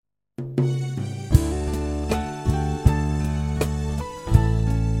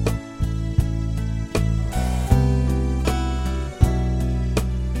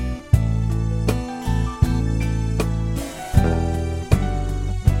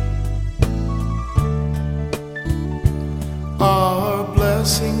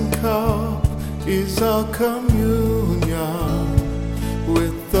blessing cup is our communion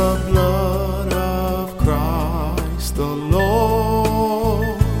with the blood of Christ the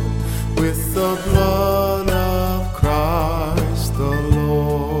Lord, with the blood of Christ the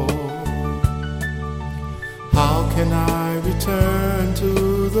Lord. How can I return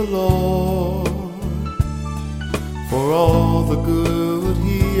to the Lord for all the good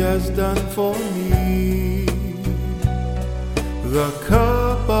He has done for me? The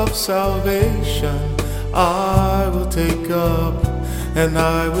cup of salvation I will take up, and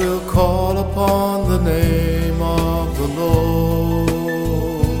I will call upon the name of the Lord.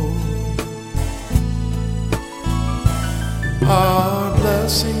 Our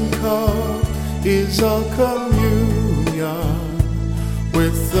blessing cup is our communion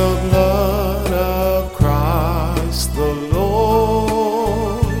with the blood of Christ the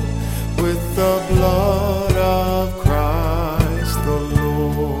Lord, with the blood of Christ the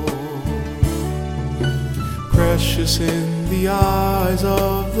Lord. Precious in the eyes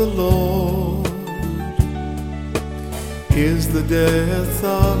of the Lord is the death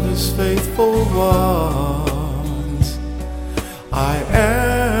of His faithful ones. I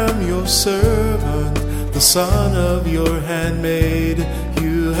am your servant, the son of your handmaid.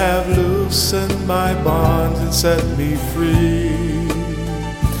 You have loosened my bonds and set me free.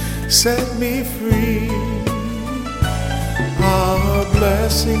 Set me free. Our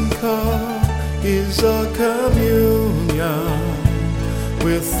blessing cup is a communion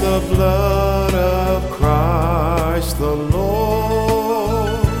with the blood of Christ the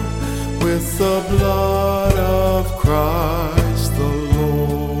Lord, with the blood of Christ the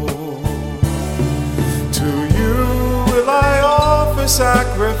Lord. To you will I offer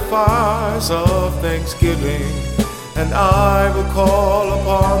sacrifice of thanksgiving, and I will call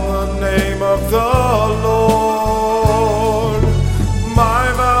upon the name of the Lord.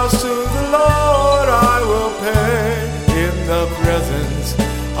 My vows to the Lord I will pay in the presence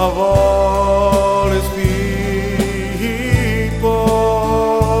of all His people.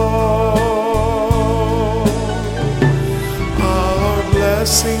 Our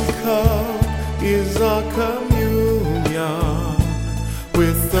blessing cup is a communion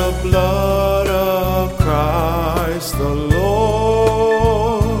with the blood of Christ the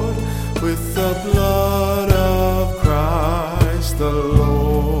Lord, with the blood of Christ the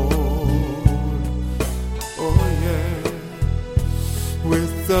Lord. Oh yeah,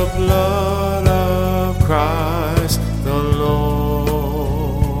 with the blood of Christ the Lord,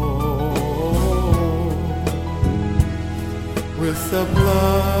 with the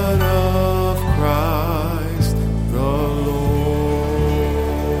blood of